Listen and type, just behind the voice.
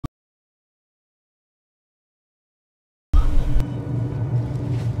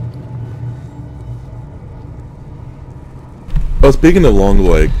Oh, speaking of long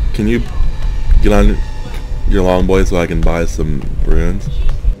boy, can you get on your long boy so I can buy some runes?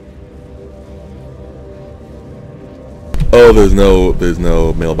 Oh, there's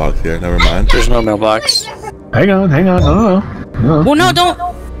no mailbox here. Never mind. There's no mailbox. Hang on. No. Well, no, don't.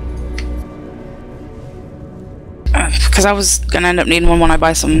 Because I was gonna end up needing one when I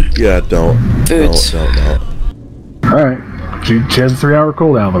buy some. Yeah, don't. Foods. Don't. Alright. She has a 3-hour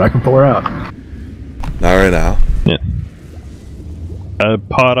cooldown, but I can pull her out. Not right now. Yeah.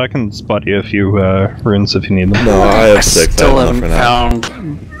 Pod, I can spot you a few runes if you need them. No, I have 6. Still I have haven't enough for now.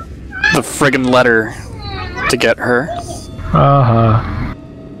 found the friggin' letter to get her.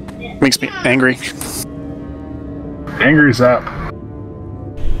 Makes me angry. Angry's up.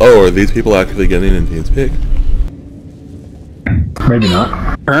 Oh, are these people actually getting in TeamSpeak? Maybe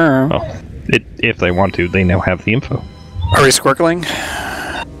not. Well, if they want to, they now have the info. Are we squirkling?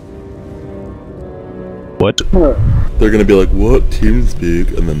 What? They're gonna be like, what?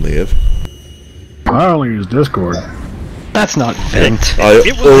 TeamSpeak? And then leave. I only use Discord. That's not vent. I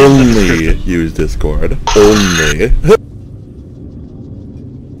only use Discord. Only.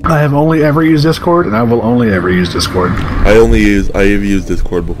 I have only ever used Discord, and I will only ever use Discord. I've used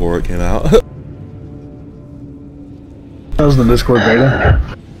Discord before it came out. That was the Discord beta.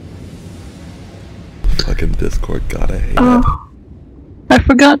 Fucking Discord, God, I hate it. I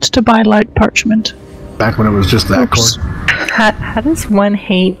forgot to buy light parchment. Back when it was just that cord. How does one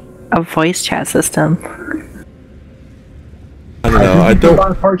hate a voice chat system? I don't know, I don't...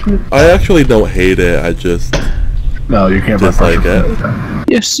 Parchment? I actually don't hate it, I just... No, you can't buy dislike parchment.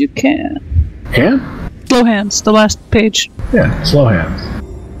 it. Yes, you can. Can? Slow hands, the last page. Yeah, slow hands.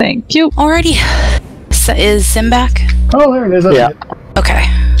 Thank you. Alrighty. So is Sim back? Oh, there it is. Yeah. Okay.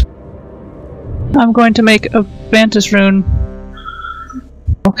 I'm going to make a Vantis rune.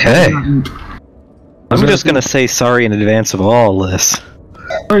 Okay. I'm just gonna say sorry in advance of all this.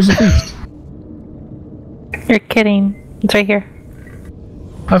 Where's the feast? You're kidding. It's right here.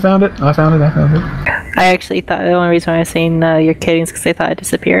 I found it. I actually thought the only reason I was saying you're kidding is because I thought it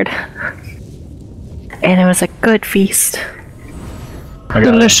disappeared. And it was a good feast.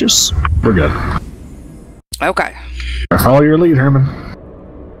 Delicious. We're good. Okay. Follow your lead, Herman.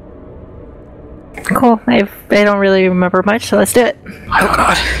 Cool. I don't really remember much, so let's do it. I don't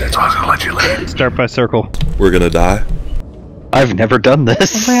know. That's why I was gonna let you lead. Start by circle. We're gonna die. I've never done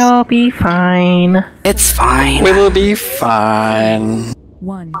this. We'll be fine. It's fine. We will be fine.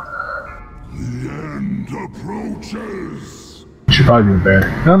 1. The end approaches. You should probably be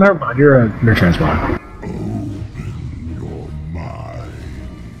there. No, never mind. You're transplant. Open your mind.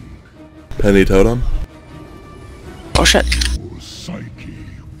 Penny Totem? Oh shit. Your psyche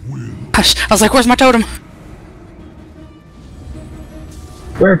will. Gosh, I was like, where's my totem?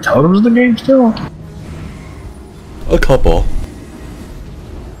 Where are totems in the game still? A couple.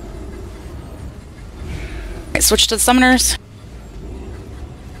 Okay, switch to the summoners.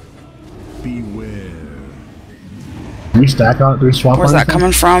 Beware. Do we stack on it? Do we swap Where's on that anything?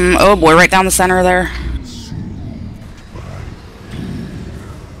 coming from? Oh boy, right down the center there.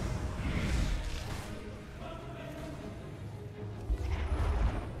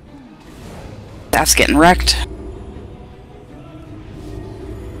 That's getting wrecked.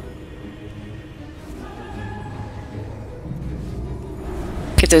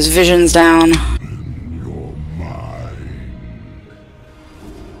 Get those visions down. Your mind.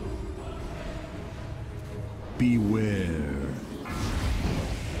 Beware.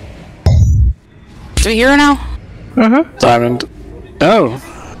 Do we hear her now? Diamond. Oh.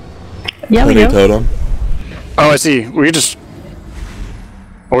 Yeah, we Penny do. Totem? Oh, I see. We just...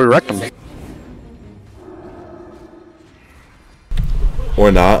 Oh, we wrecked them.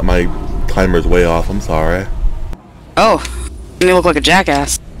 Or not, my timer's way off, I'm sorry. Oh, you look like a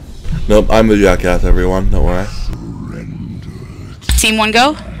jackass. Nope, I'm the jackass, everyone, don't worry. Team 1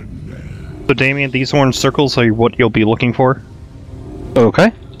 go? So Damien, these orange circles are what you'll be looking for.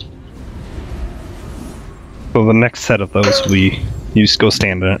 Okay. So the next set of those, you just go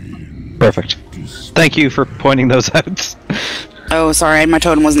stand in it. Perfect. Thank you for pointing those out. Oh, sorry, my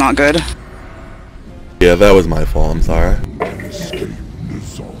totem was not good. Yeah, that was my fault, I'm sorry. Escape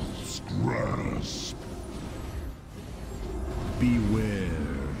Nizal's grasp. Beware.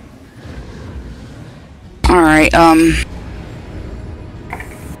 Alright,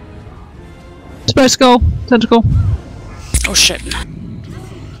 Spice Skull, Tentacle. oh shit.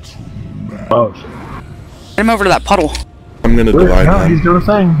 Oh. Get him over to that puddle. I'm gonna divide No, he's him. doing a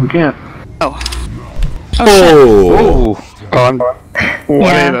thing. We can't. Oh. Oh! Oh, I'm... What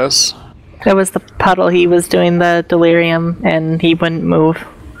Yeah. is this? That was the puddle. He was doing the delirium, and he wouldn't move.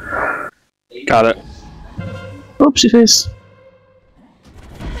 Got it. Oopsie face.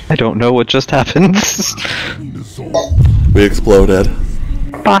 I don't know what just happened. We exploded.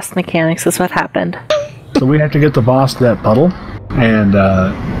 Boss mechanics is what happened. So we have to get the boss to that puddle, and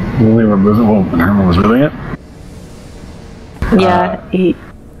when we were moving, well, when Herman was moving it. Yeah,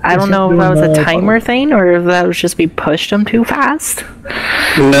 I don't know if that was a timer thing or if that was just we pushed him too fast.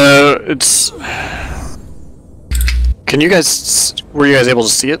 No, it's. Can you guys? Were you guys able to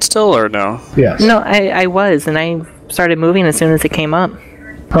see it still, or no? Yes. No, I was, and I started moving as soon as it came up.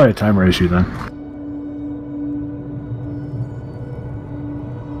 Probably a timer issue then.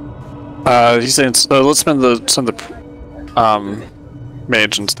 He's saying let's send the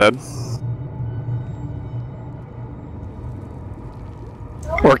mage instead.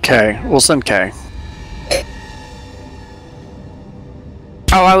 Or K. We'll send K.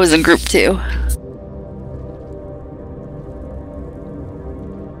 Oh, I was in group 2.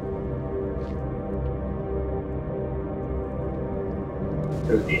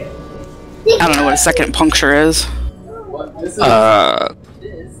 I don't know what a second puncture is.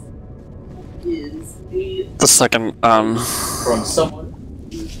 The second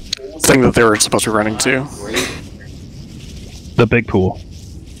thing that they were supposed to be running to. The big pool.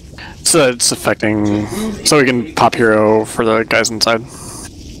 So it's affecting. So we can pop hero for the guys inside.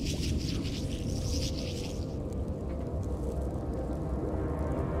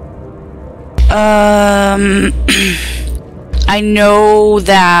 I know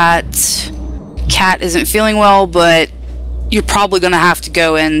that Cat isn't feeling well, but you're probably gonna have to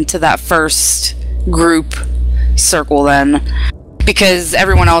go into that first group circle then, because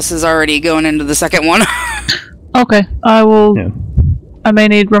everyone else is already going into the second one. Okay, I will. Yeah. I may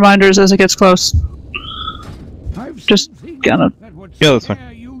need reminders as it gets close. Just gonna. Yeah, that's fine.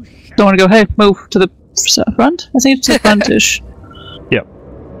 Don't want to go. Hey, move to the front. I think it's the front-ish. Yep.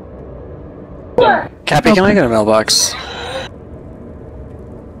 Cappy, can I get a mailbox?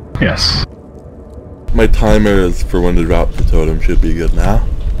 Yes. My timer is for when to drop the totem should be good now.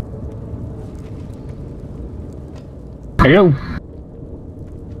 There you go.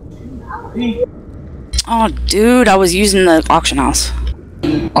 Oh, dude, I was using the auction house.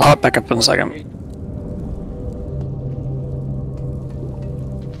 I'll hop back up in a second.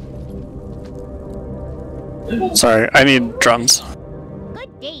 Sorry, I need drums.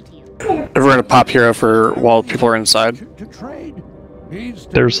 Good day to you. If we're gonna pop hero for while people are inside. To trade.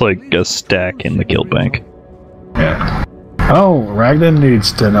 There's like a stack in the guild bank. Yeah. Oh, Ragnar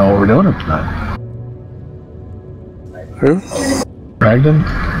needs to know what we're doing tonight. Who? Ragnar?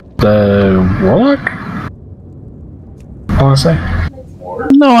 The Warlock? I want to say?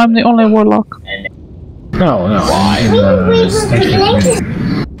 No, I'm the only warlock. No. In the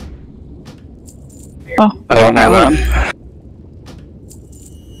Oh, I don't know that.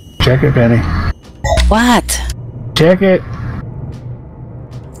 Check it, Penny. What? Check it.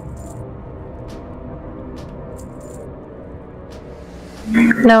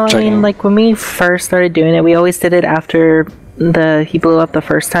 No, I Checking. mean, like when we first started doing it, we always did it after he blew up the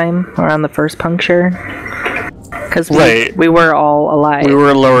first time, or on the first puncture. Because we were all alive. We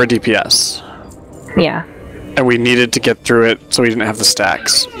were lower DPS. Yeah. And we needed to get through it so we didn't have the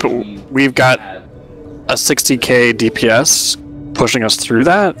stacks. But we've got a 60k DPS pushing us through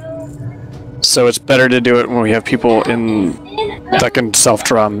that. So it's better to do it when we have people in that can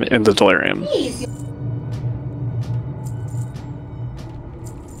self-drum in the delirium.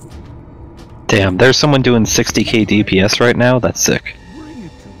 Damn, there's someone doing 60k DPS right now? That's sick.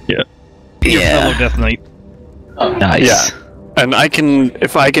 Yeah. Yeah. Fellow Death Knight. Nice. Yeah. And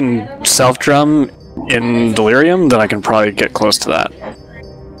if I can self-drum in delirium, then I can probably get close to that.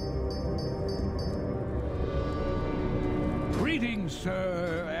 Greetings,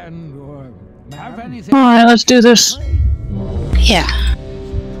 sir, and have anything. alright, let's do this. Yeah.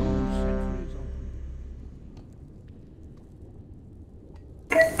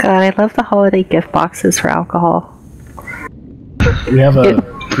 God, I love the holiday gift boxes for alcohol. We have a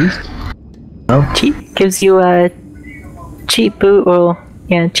priest? No? Gives you a cheap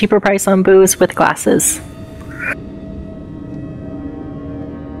cheaper price on booze with glasses.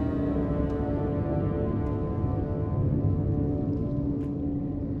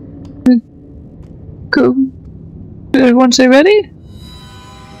 Cool. Did everyone say ready?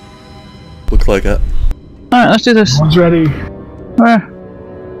 Looks like it. Alright, let's do this. One's ready. Alright.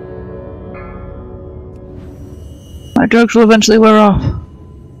 My drugs will eventually wear off.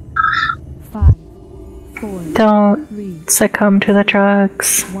 5, 4, Don't 3, succumb to the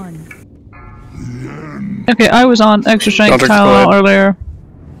drugs. 1. Okay, I was on extra strength Don't Tylenol explode. earlier.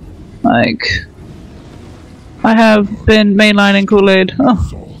 Like, I have been mainlining Kool-Aid.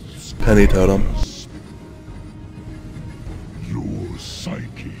 Oh, Penny totem. Your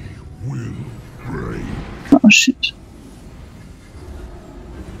psyche shit.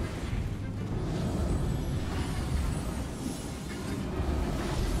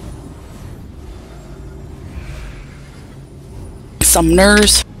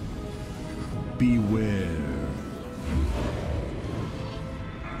 Summoners. Beware.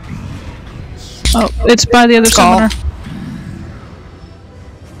 Oh, it's by the other Skull. summoner.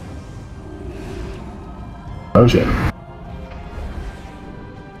 Oh shit.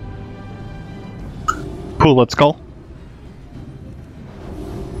 Cool, let's go.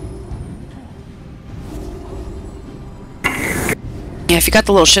 Yeah, if you got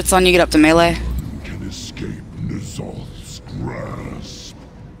the little shits on, you get up to melee. Can escape Nizal's grasp.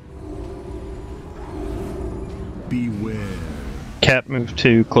 Beware. Cat, move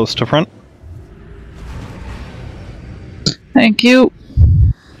to close to front. Thank you.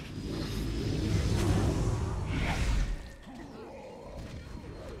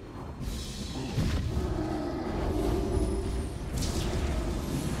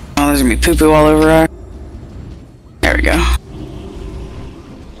 Oh, there's gonna be poo-poo all over her. There we go.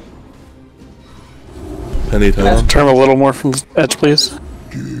 Penny totem. Turn a little more from the edge, please.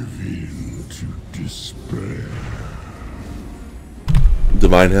 Give in to despair.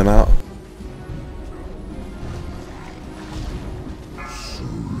 Divine him out.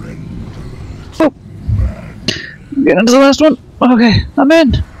 Get into the last one. Okay, I'm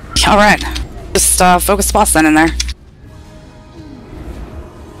in. Alright. Just focus boss then in there.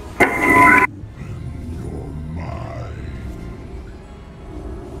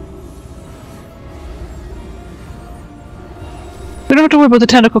 We don't have to worry about the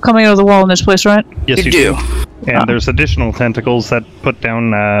tentacle coming out of the wall in this place, right? Yes, You do. And there's additional tentacles that put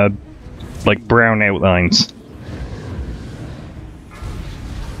down, like, brown outlines.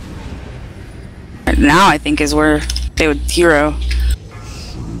 Now I think is where they would hero.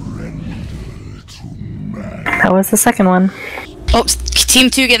 That was the second one. Oh, team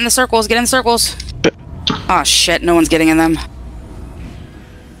 2, get in the circles, get in the circles. Oh shit, no one's getting in them.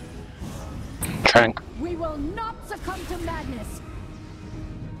 Trying. We will not succumb to madness.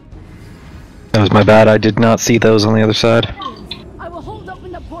 That was my bad. I did not see those on the other side. I will hold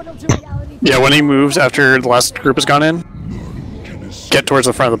open the portal to reality. Yeah, when he moves after the last group has gone in, get towards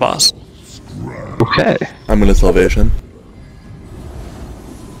the front of the boss. Okay. I'm gonna salvation.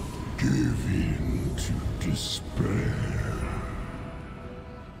 Give in to despair.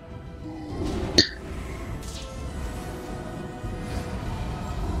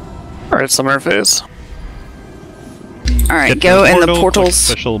 Alright, summoner phase. Alright, Get to go in the portal, click portals.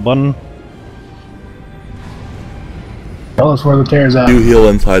 Special button. Tell us where the tear's at. You heal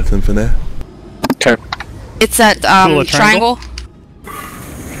inside Symphony. Okay. It's that Little triangle? triangle.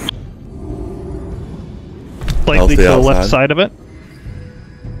 Slightly to the outside. left side of it.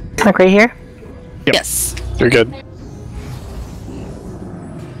 Like right here? Yep. Yes. You're good.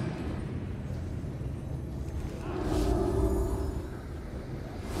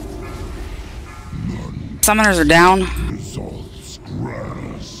 Summoners are down. Nizal's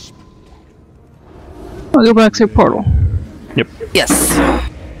grasp. I'll go back through portal. Yep. Yes.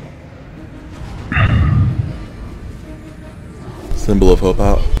 Symbol of hope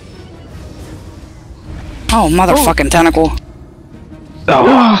out. Oh, motherfucking tentacle.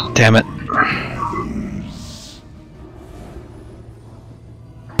 Oh, damn it.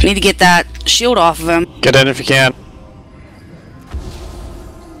 Need to get that shield off of him. Get in if you can.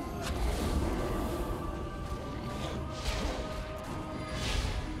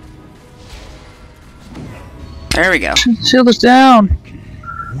 There we go. Shield is down.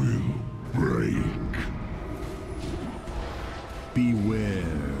 Break. Beware.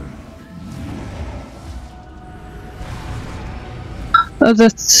 The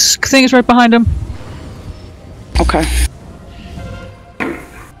thing is right behind him. Okay.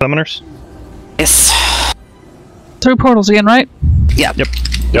 Summoners. Yes. Through portals again, right? Yep. Yep.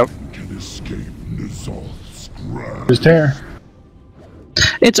 Yep. Can escape Nizal's grasp. There's tear.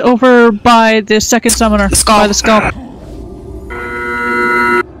 It's over by the second summoner. The skull. By the skull.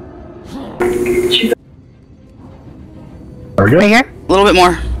 Are we good? Right here? A little bit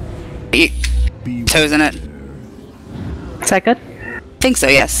more. Toes in it. Is that good? Think so,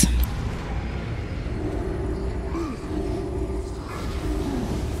 yes.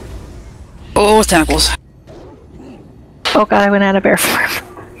 Oh, tentacles. Oh god, I went out of bear form.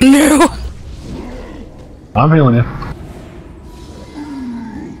 No! I'm healing you.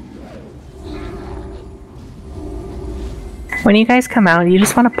 When you guys come out, you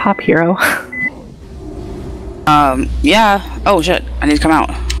just want to pop hero. Yeah. Oh shit, I need to come out.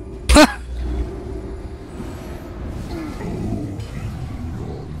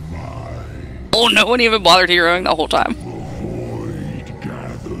 hell, no one even bothered heroing the whole time.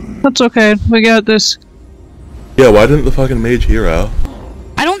 That's okay. We got this. Yeah, why didn't the fucking mage hero?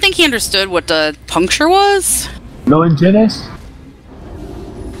 I don't think he understood what the puncture was. No entiendes?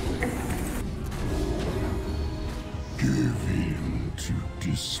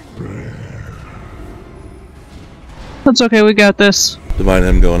 That's okay. We got this. Divine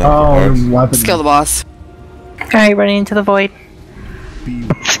him going after Hearts. Weapon. Kill the boss. Alright, running into the void.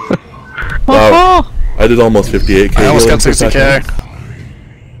 Wow. I did almost 58k. I almost got healing for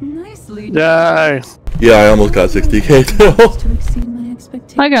 60k. Nicely Yay! Yeah, I almost got 60k too. to exceed my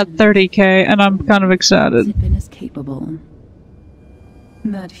expectations. I got 30k, and I'm kind of excited. Zippin is capable.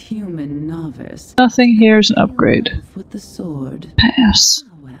 That human novice Nothing here is an upgrade. with the sword. Pass.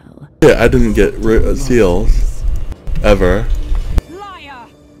 Well, Yeah, I didn't get seals. Ever. liar!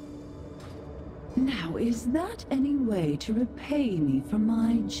 Now, is that any way to repay me for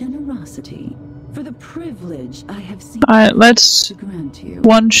my generosity? For the privilege I have seen Alright, let's to grant you?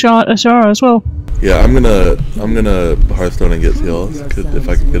 one-shot Ashara as well. Yeah, I'm gonna Hearthstone and get seals. If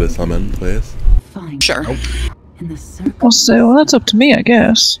I could get a summon, please. Find Sure. in the circle. I'll say, well, that's up to me, I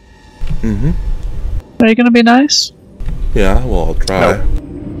guess. Mm-hmm. Are you gonna be nice? Yeah, well, I'll try.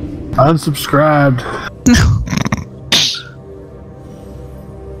 Unsubscribed.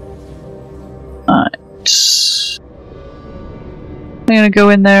 Alright. I'm gonna go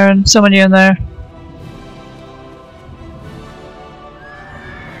in there and summon you in there.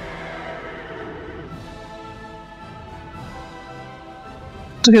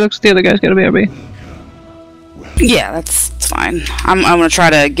 So he looks like the other guy's got a BRB. Yeah, that's fine. I'm gonna try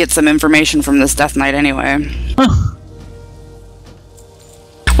to get some information from this Death Knight anyway. Huh.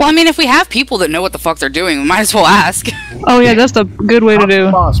 Well, I mean, if we have people that know what the fuck they're doing, we might as well ask. Oh yeah, that's the good way to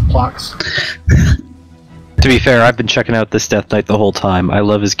do. Boss blocks. To be fair, I've been checking out this Death Knight the whole time. I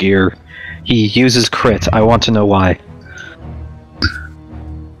love his gear. He uses crit. I want to know why.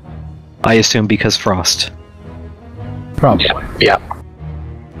 I assume because Frost. Probably. Yeah.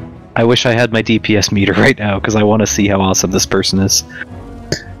 I wish I had my DPS meter right now, because I want to see how awesome this person is.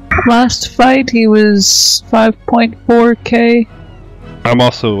 Last fight he was 5.4k. I'm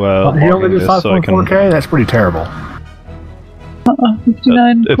also He only logging did this so I can 5.4k? That's pretty terrible.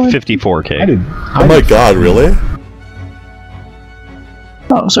 59. 54k. I did. Oh my god, really?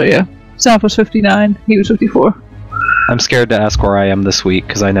 Oh, so yeah. South was 59, he was 54. I'm scared to ask where I am this week,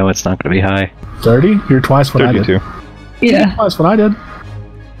 because I know it's not going to be high. 30? You're twice what I 32. did. Yeah, Twice what I did.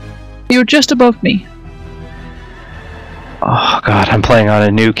 you were just above me. Oh god, I'm playing on a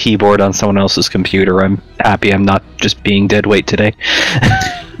new keyboard on someone else's computer. I'm happy I'm not just being dead weight today.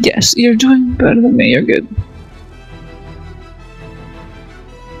 Yes, you're doing better than me, you're good.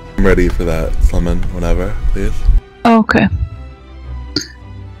 I'm ready for that summon whenever, please. Okay.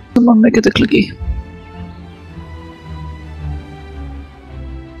 Someone make it a clicky.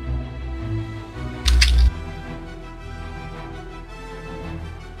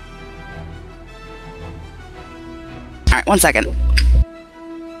 Alright, 1 second.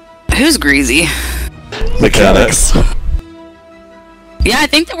 Who's greasy? Mechanics. Yeah, I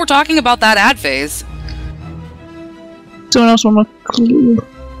think that we're talking about that ad phase. Someone else want a clue?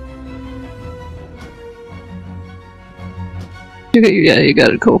 Yeah, you got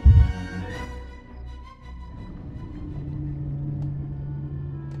it, cool.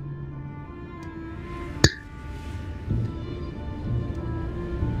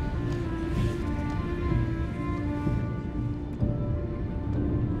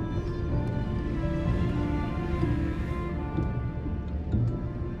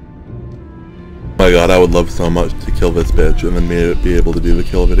 Oh my god, I would love so much to kill this bitch and then be able to do the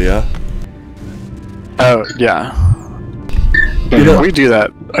kill video. Oh, yeah. You know, We do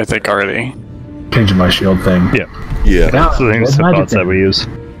that, I think, already. Changing my shield thing. Yeah. yeah. That's the things Red magic that thing. we use.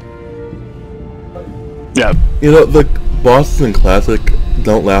 Yeah. You know, the bosses in Classic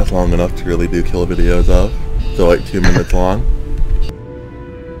don't last long enough to really do kill videos of. They're like 2 minutes long.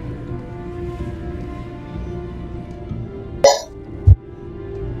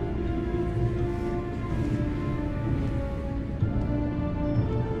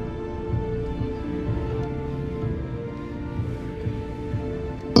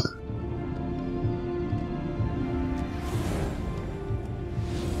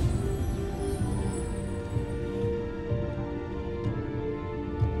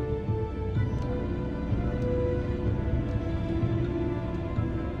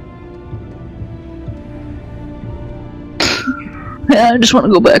 Yeah, I just want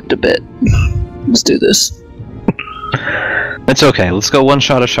to go back to bed. Let's do this. It's okay, let's go one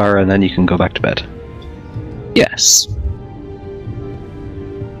shot Ashara and then you can go back to bed. Yes.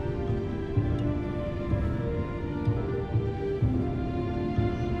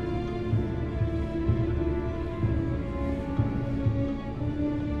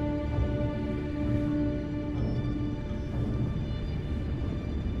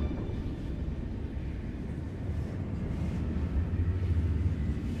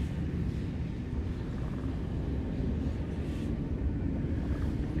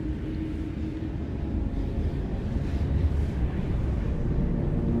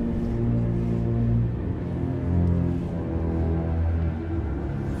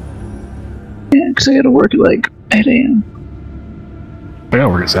 because I gotta work at like 8 a.m. I gotta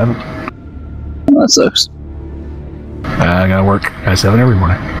work at 7. Well, that sucks. I gotta work at 7 every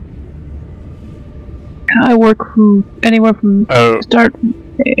morning. I work from anywhere from start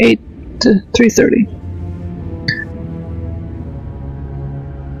 8 to 3:30.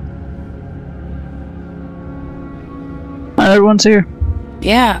 Everyone's here.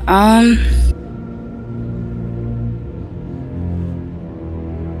 Yeah,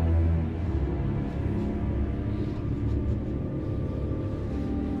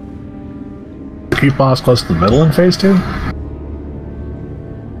 Keep boss close to the middle in phase 2?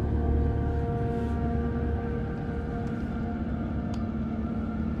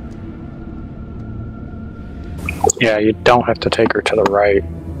 Yeah, you don't have to take her to the right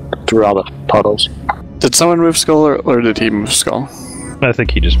through all the puddles. Did someone move Skull or did he move Skull? I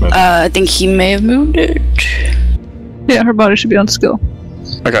think he just moved. I think he may have moved it. Yeah, her body should be on skill.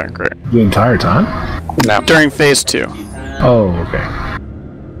 Okay, great. The entire time? No, during phase 2. Oh, okay.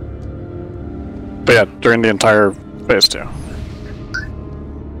 But yeah, during the entire phase 2.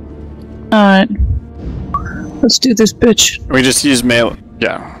 Alright. Let's do this, bitch. We just use mail.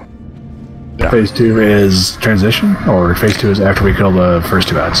 Yeah. Phase 2 is transition, or phase 2 is after we kill the first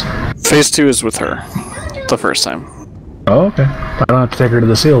 2 ads? Phase 2 is with her. The first time. Oh, okay. I don't have to take her to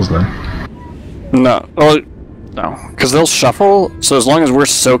the seals then. No. Well, no. Because they'll shuffle, so as long as we're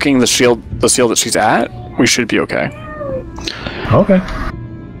soaking the seal that she's at, we should be okay. Okay.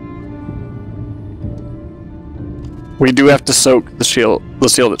 We do have to soak the seal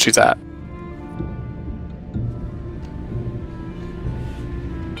that she's at.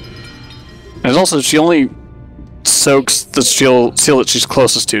 And also, she only soaks the seal that she's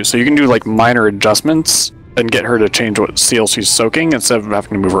closest to, so you can do like minor adjustments and get her to change what seal she's soaking instead of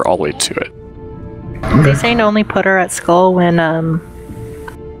having to move her all the way to it. Are they saying to only put her at skull when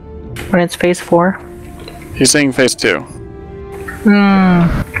it's phase 4? He's saying phase 2.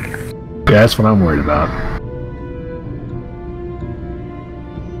 Yeah, that's what I'm worried about.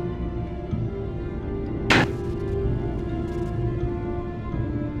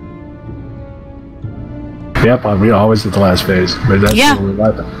 Yep, we always at the last phase. But that's totally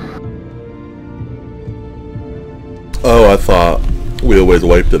right. Oh, I thought we always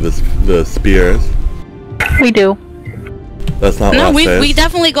wiped at the spears. We do. That's not No, last phase. we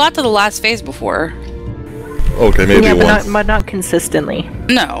definitely got to the last phase before. Okay, maybe once. But not consistently.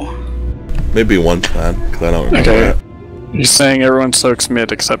 No. Maybe once then, because I don't remember Okay. it. He's saying everyone soaks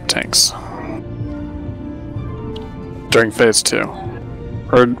mid except tanks. During phase 2.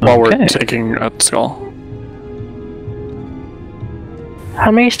 Or while we're taking a skull. How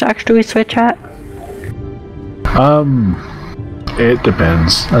many stacks do we switch at? It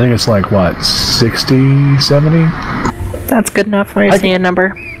depends. I think it's like, what, 60, 70? That's good enough for me to see a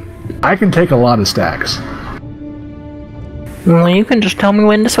number. I can take a lot of stacks. Well, you can just tell me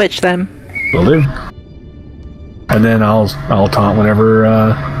when to switch them. Will do. And then I'll taunt whenever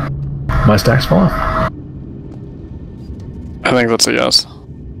my stacks fall off. I think that's a yes.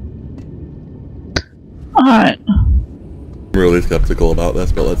 Alright. I'm really skeptical about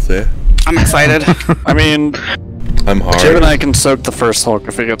this, but let's see. I'm excited. I mean, I'm hard. Jib and I can soak the first Hulk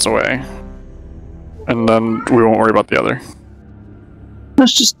if he gets away. And then we won't worry about the other.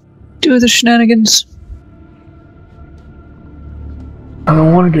 Let's just do the shenanigans. I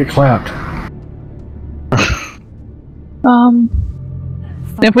don't want to get clapped.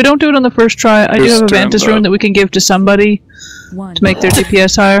 If we don't do it on the first try, I do have a Vantage rune that we can give to somebody to make their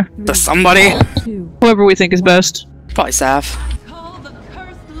DPS higher. To somebody? Whoever we think is best. Probably Saf. Call the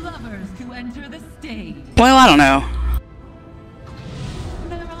cursed lovers to enter the stage. Well, I don't know.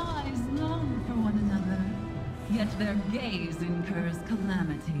 Their eyes long for one another, yet their gaze incurs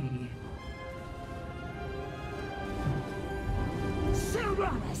calamity.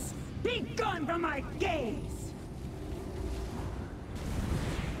 Serapis, be gone from my gaze!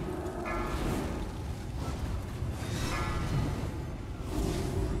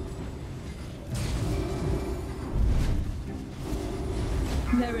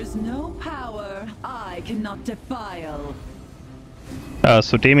 There is no power I cannot defile.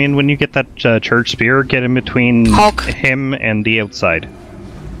 So Damien, when you get that church spear, get in between him and the outside.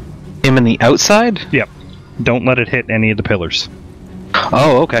 Him and the outside? Yep. Don't let it hit any of the pillars.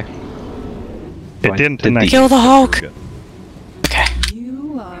 Oh, okay. It didn't tonight. Kill the Hulk! Okay.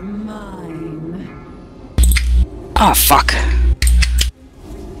 You are mine. Oh, fuck.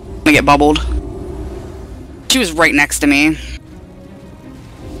 I'm gonna get bubbled. She was right next to me.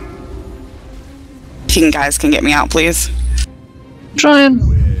 If you guys can get me out, please. Trying.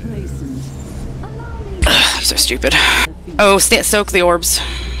 I'm so stupid. Oh, soak the orbs.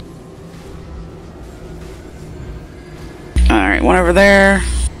 Alright, one over there.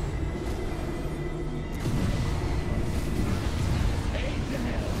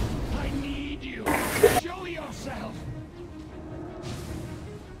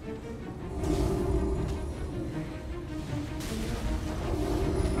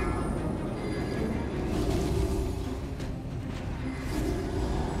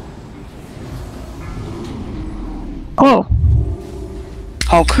 Oh.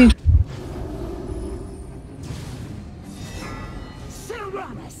 Hulk.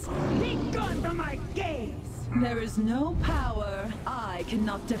 Serranus, be gone from my gaze! There is no power I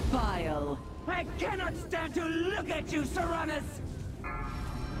cannot defile. I cannot stand to look at you, Serranus!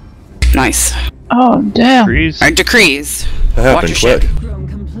 Nice. Oh, damn. Alright, decrees. That Watch happened your quick. ship. Grown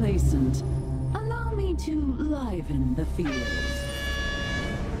complacent. Allow me to liven the field.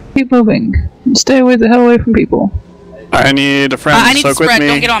 Keep moving. Stay away the hell away from people. I need a friend I to need to soak with spread. me.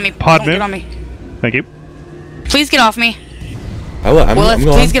 Don't get on me. Pod Don't move. get on me. Thank you. Please get off me. I'm Willis,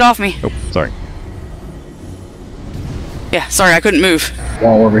 going. please get off me. Oh, sorry. Yeah, sorry, I couldn't move.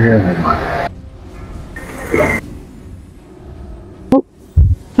 Wall over here.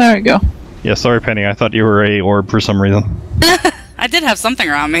 There we go. Yeah, sorry, Penny. I thought you were a orb for some reason. I did have something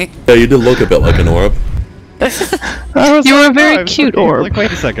around me. Yeah, you did look a bit like an orb. You were a very cute orb. Like,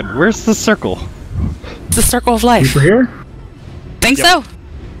 wait a second. Where's the circle? It's the circle of life. Over here? Think so.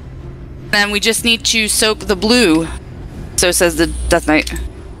 Then we just need to soak the blue. So says the Death Knight.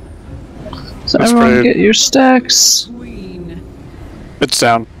 So That's everyone pretty- get your stacks. It's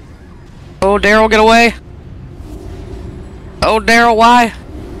down. Oh, Daryl, get away. Oh, Daryl, why?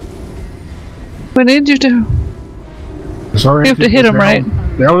 We need you to. Sorry, You have to hit him, right?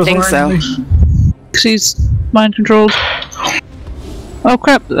 Think so. Because he's mind controlled. Oh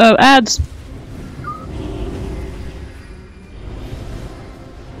crap, ads.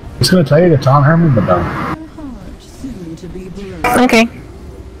 It's gonna tell you to Tom Herman, but don't. Okay.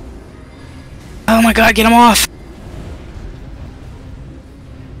 Oh my god, get him off.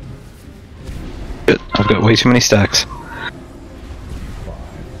 Good. I've got way too many stacks.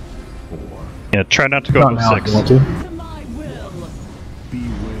 Yeah, try not to go Not to now, 6. you want to?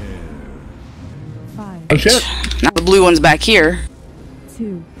 Oh shit! Now the blue one's back here.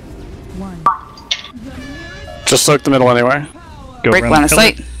 2, 1. Just soak the middle anyway. Go Break around line the of pillar.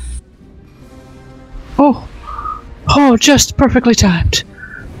 sight. Oh. Oh, just perfectly timed.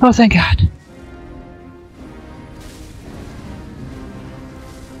 Oh, thank God.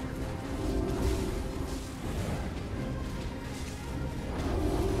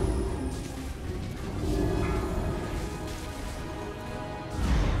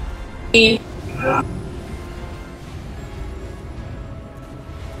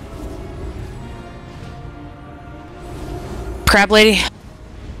 Crab lady.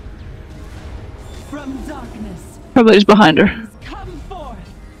 From darkness, Probably he's behind her. come forth!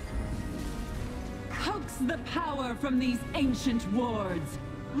 Coax the power from these ancient wards!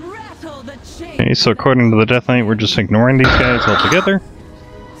 Rattle the chains! Okay, so according to the Death Knight, we're just ignoring these guys altogether.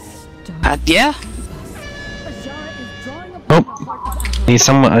 Yeah. Oh,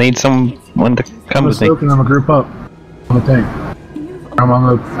 I need someone to come I'm with me. soaking. I'm a group up. On the tank.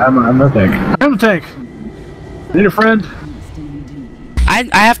 I'm the tank. I'm the tank. Need a friend? I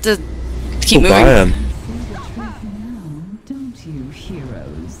have to keep Oh, moving. Brian. Don't you,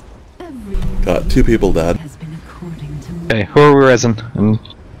 heroes? Got 2 people dead. Okay, who are we resin? And...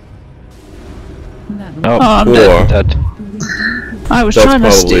 Oh, I'm Or dead. dead. I was that's trying to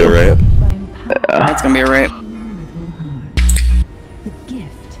probably steal. a rape. That's gonna be a rape.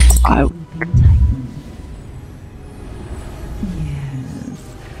 I... Yes.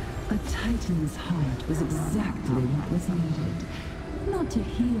 A titan's heart was exactly what was needed. Not to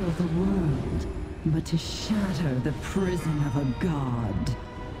heal the world, but to shatter the prison of a god.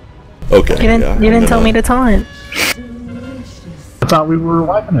 Okay. You didn't tell me to taunt. I thought we were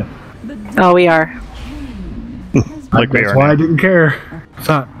wiping it. Oh, we are. Like we That's are why now. I didn't care. I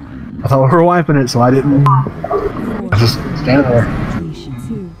thought we were wiping it, so I didn't. I just stand there.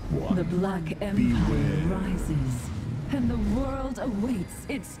 The Black Empire rises, and the world awaits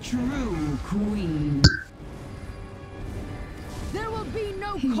its true queen. There will be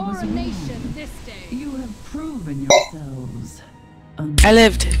no coronation this day! You have proven yourselves. I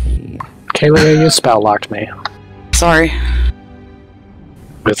lived. Kaylee, you spell locked me. Sorry.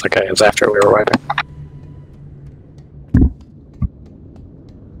 It's okay, it's after we were wiping.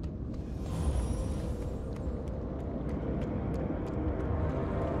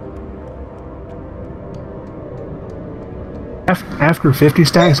 After 50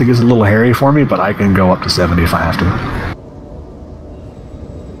 stacks, it gets a little hairy for me, but I can go up to 70 if I have to.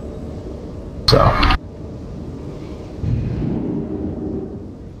 So.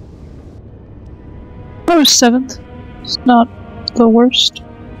 was 7th. It's not the worst.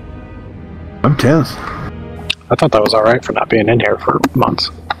 I'm 10th. I thought that was alright for not being in here for months.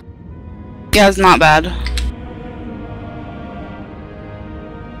 Yeah, it's not bad.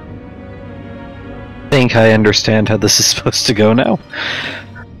 I think I understand how this is supposed to go now.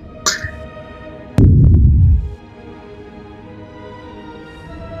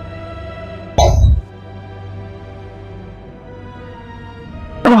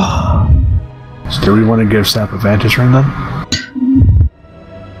 So do we want to give Sap a Vantage Ring then?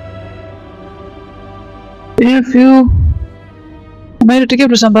 If you made it to give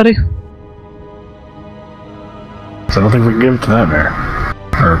to somebody. So I don't think we can give it to Nightmare.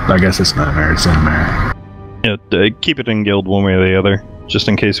 Or, I guess it's Nightmare, it's Nightmare. Yeah, keep it in guild one way or the other, just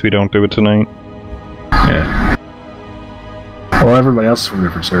in case we don't do it tonight. Yeah. Well, everybody else is from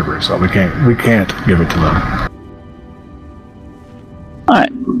different servers, so we can't give it to them.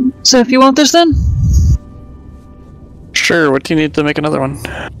 Alright, so if you want this then? Sure, what do you need to make another one?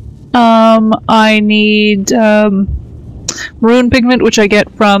 I need, rune pigment, which I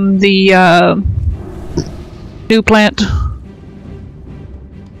get from the, new plant.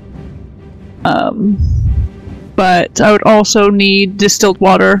 But I would also need distilled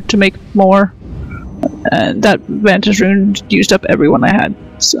water to make more. And that Vantage Rune used up every one I had,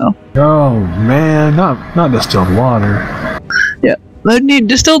 so. Oh man, not distilled water. Yeah, I need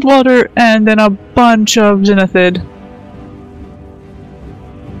distilled water and then a bunch of Zenithid.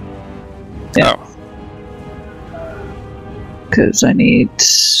 Yeah. Oh. Because I need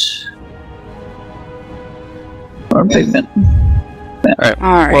more pigment. Yeah.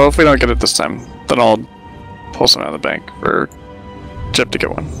 Alright. Well, if we don't get it this time, then I'll pull some out of the bank for Chip to get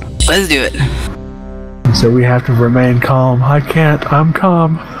one. Let's do it. So we have to remain calm. I can't. I'm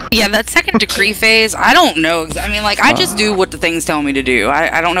calm. Yeah, that second decree phase, I don't know. I mean, like, I just do what the things tell me to do.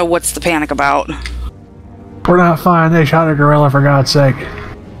 I don't know what's the panic about. We're not fine. They shot a gorilla, for God's sake.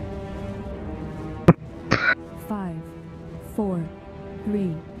 5, 4,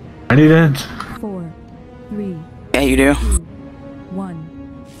 3. I need int. 4, 3. Yeah, you do. 2,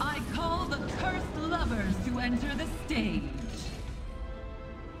 1. I call the cursed lovers to enter the stage.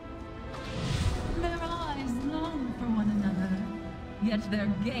 Their eyes long for one another, yet their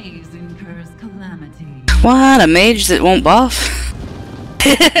gaze incurs calamity. What? A mage that won't buff?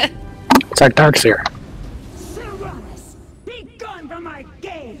 It's like Darkseer. Serranus, be gone from my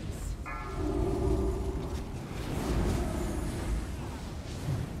gaze!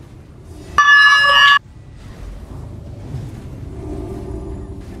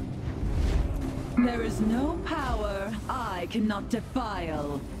 There is no power I cannot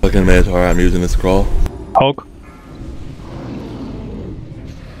defile. Fucking Minotaur, I'm using this scroll. Hulk.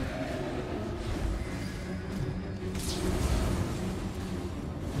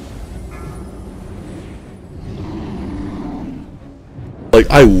 Like,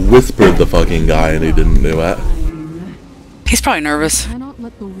 I whispered the fucking guy and he didn't do it. He's probably nervous. Cannot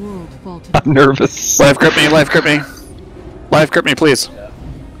let the world fall to I'm nervous. Life grip me, life grip me. Life grip me, please.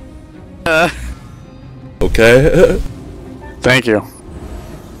 Okay. Thank you.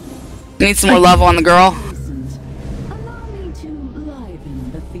 Need some more love on the girl. Allow me to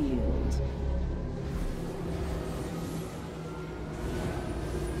liven the field.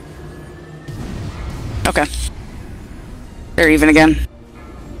 Okay. They're even again.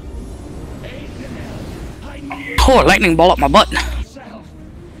 Oh, a lightning ball up my butt.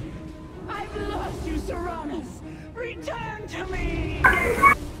 I've lost you, Serranus! Return to me!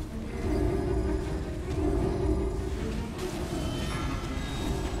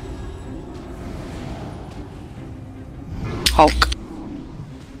 Hulk.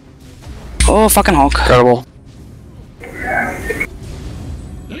 Oh, fucking Hulk. Incredible.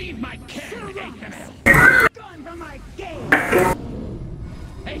 Leave my candidate, gone from my gaze!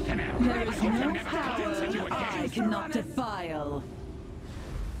 There is no power I cannot defile.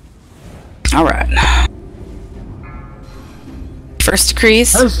 Alright. First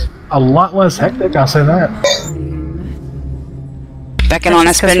decrease. That's a lot less hectic, I'll say that. Beckon on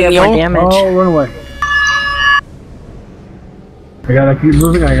That's 'cause we have more Espanol. damage. Oh, run away. I gotta keep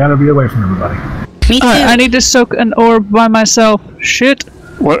moving, I gotta be away from everybody. Me too. I need to soak an orb by myself. Shit.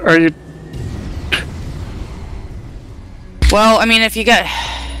 What are you... Well, I mean, if you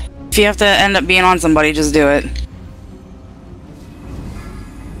have to end up being on somebody, just do it.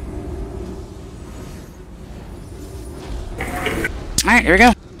 Alright, here we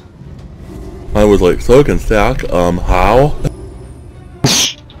go. I was like, soaking stack, how?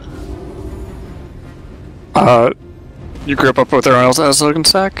 You grew up with everyone else as a Logan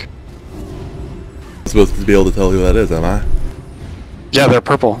Sack? I'm supposed to be able to tell who that is, am I? Yeah, they're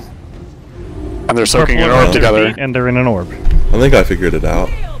purple. And they're soaking an orb together. And they're in an orb. I think I figured it out.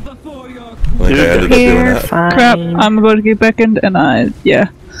 I think I ended up doing that. Crap, I'm about to get back in, and yeah.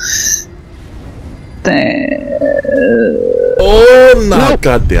 Oh, no! Nope.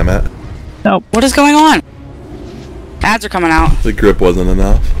 God damn it. Nope. What is going on? Ads are coming out. The grip wasn't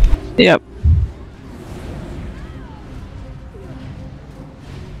enough. Yep.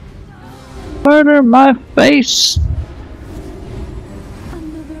 Murder my face!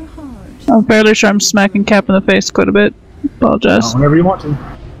 I'm fairly sure I'm smacking Cap in the face quite a bit. Apologize. Whenever you want to.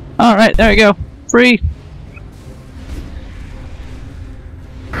 Alright, there we go. Free.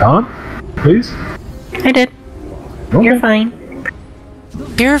 Don, please. I did. Okay. You're fine.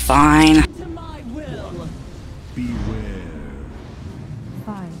 You're fine. Beware.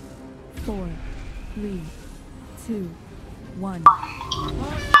 5, 4, 3, 2, 1.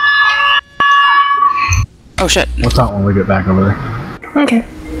 Oh shit. We'll talk when we get back over there. Okay.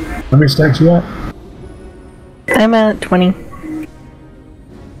 How many stacks you at? I'm at 20.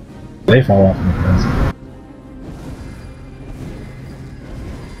 They fall off in the fence.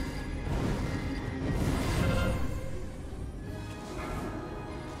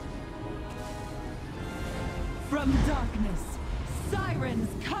 From darkness, sirens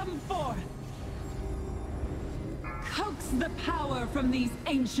come forth! Coax the power from these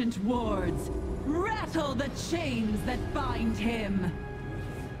ancient wards! Rattle the chains that bind him!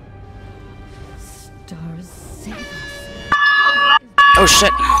 Stars save us! Oh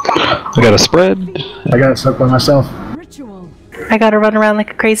shit! I got a spread. I got it stuck by myself. Ritual. I gotta run around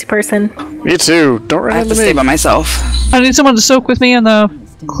like a crazy person. Me too. Don't run I have to into stay me. by myself. I need someone to soak with me on the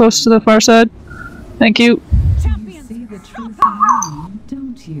close to the far side. Thank you. You see the truth in me,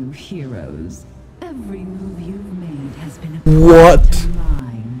 don't you, heroes? Every move you've made has been What? to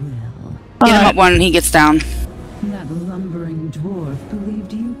my will. Get him up when he gets down. That lumbering dwarf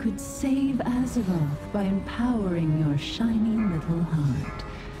believed you could save Azeroth by empowering your shiny little heart.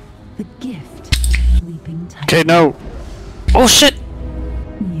 The gift of sleeping titan. Okay, no. Oh shit!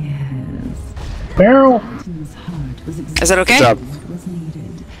 Yes. Barrel! Titan's heart was Is that okay? Good job. was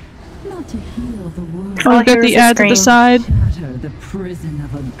needed. Not to heal the world. Oh, All I I've got hear the is a ads at the scream. side. Shatter the prison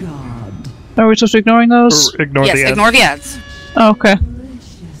of a god. Are we supposed to be ignoring those? Or ignore Yes, the ads. ignore the ads. Oh, okay.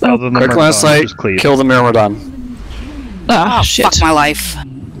 Other than the Quick last Myrmidon, sight. just cleave. Kill the Myrmidon. Ah, Oh, shit. fuck my life.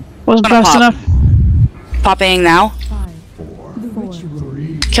 Wasn't Gonna fast pop. enough. Popping now. 5, 4,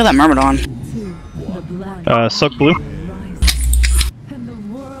 3, Kill that Myrmidon. 2, the black Soak blue. rises, and the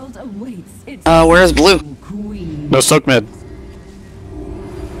world awaits its Where's blue? queen. No soak mid.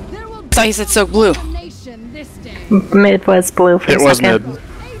 There will I thought he said soak blue. nation this day. Mid was blue for It a was second. mid.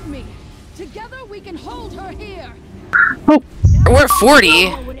 Aid me. Together we can hold her here. We're at 40.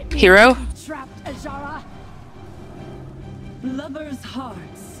 Hero. Trapped Ajara. Lovers'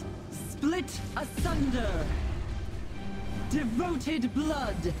 hearts split asunder. Devoted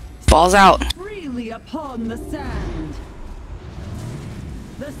blood Falls out. freely upon the sand.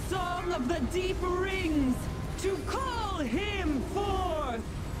 The song of the deep rings to call him forth.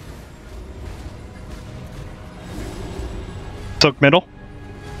 Soak middle.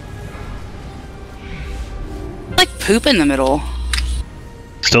 Like poop in the middle.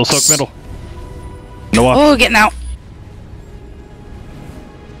 Still soak middle. No off. Oh, getting out.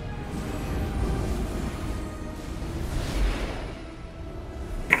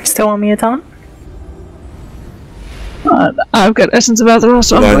 Still want me to tell him? I've got essence of Azeroth,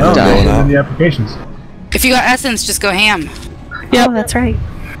 so I'm Why going not to die. going out? In the applications. If you got essence, just go ham. Yep. Oh, that's right.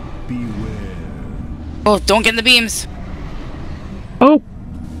 Oh, don't get in the beams. Oh,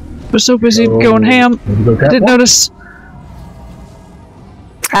 was so busy Oh, going ham. maybe go I didn't catwalk? notice.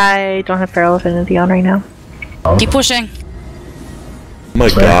 I don't have Feral Affinity on right now. Keep pushing. Oh my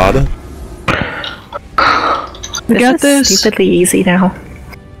god. We got This this. is stupidly easy now.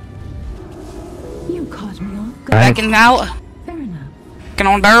 You caught me off guard. Backing out. Fair enough. Get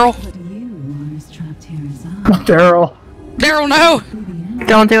on barrel. But you are as trapped here as I. Daryl. Daryl, no.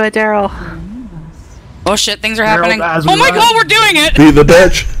 Don't do it, Daryl. Oh shit, things are Daryl happening. dies Oh my with god, we're doing it. Beat the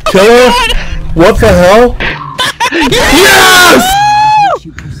bitch. Kill her. What the hell? Yes!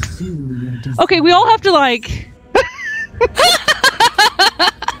 You pursue your desire. Okay, we all have to like.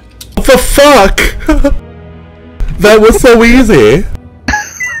 What the fuck? That was so easy.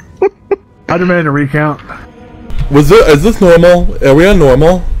 I demand a recount. Is this normal? Are we on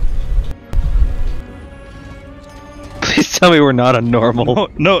normal? Please tell me we're not a normal.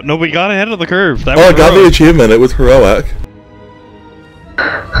 No, we got ahead of the curve. That Oh, I was got the heroic. achievement. It was heroic.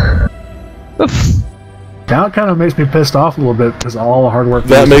 Now it kind of makes me pissed off a little bit because all the hard work.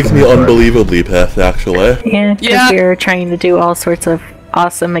 That goes makes into me it. unbelievably pissed, actually. Yeah, because Yeah. you're trying to do all sorts of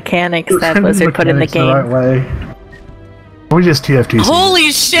awesome mechanics that Blizzard put in the game. Right way. We just TFT.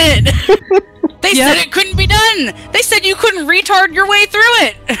 Holy shit! They said it couldn't be done! They said you couldn't retard your way through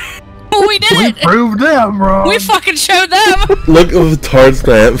it! Well, we did it! We proved them wrong! We fucking showed them! Look at the tard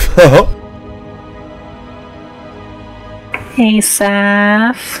stamp. Hey,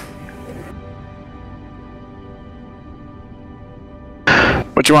 Saf.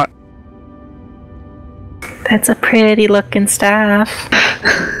 What you want? That's a pretty looking staff.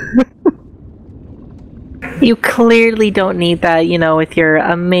 You clearly don't need that, you know, with your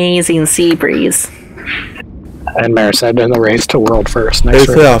amazing sea breeze. And Mare said in the race to world first. Hey,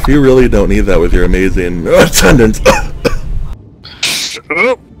 Saf, you really don't need that with your amazing attendance.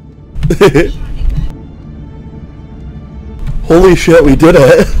 Holy shit, we did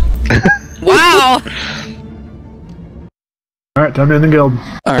it! Wow! Alright, time to end the guild.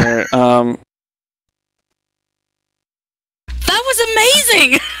 Alright, That was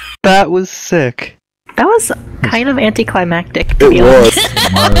amazing! That was sick. That was kind of anticlimactic, to It be was.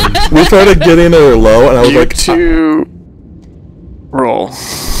 honest. We started getting her low, and I was you like... two... roll.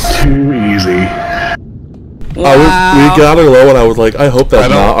 Too easy. We got her low, and I was like, I hope that's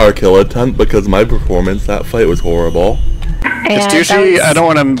not our kill attempt, because my performance that fight was horrible. Stushi, I don't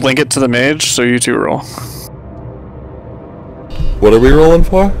want to link it to the mage, so you two roll. What are we rolling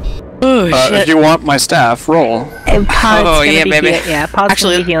for? Oh, shit. If you want my staff, roll. And Pod's yeah, baby. Pod's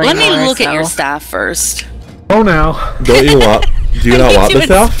Actually, gonna be healing let me more, look at your so- staff first. Oh, now. Don't you want... Do you not want the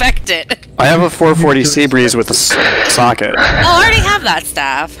staff? Inspect it. I have a 440 sea breeze with a socket. Oh, I already have that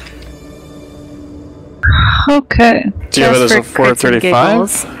staff. Okay. Do you have it as a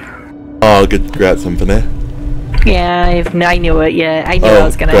 435? Oh, good. Congrats, Symphony. Yeah, I knew it. Yeah, I knew I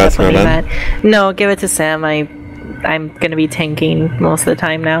was gonna end up putting that. No, give it to Sam. I'm gonna be tanking most of the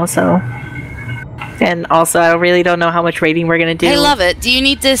time now, so. And also, I really don't know how much raiding we're gonna do. I love it. Do you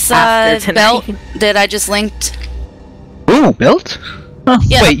need this belt that I just linked? Ooh, belt?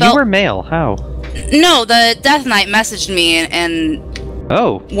 Yeah, wait, you were male. How? No, the Death Knight messaged me and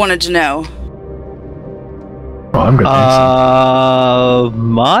wanted to know. Oh, I'm good.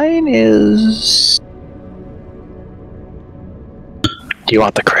 Mine is. Do you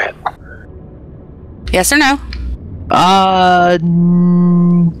want the crit? Yes or no?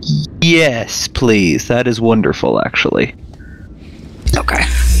 Yes, please. That is wonderful, actually. Okay.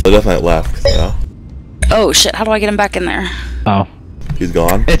 The Death Knight left, so... Oh shit, how do I get him back in there? Oh. He's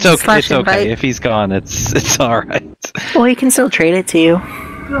gone? It's okay, it's okay. If he's gone, it's alright. Well, he can still trade it to you.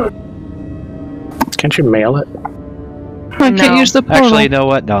 Can't you mail it? I can't use the portal. Actually, you know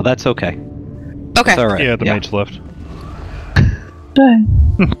what? No, that's okay. Okay. It's alright. Yeah, the mage left. Dang.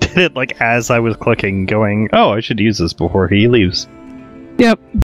 Did it like as I was clicking, going, oh, I should use this before he leaves. Yep.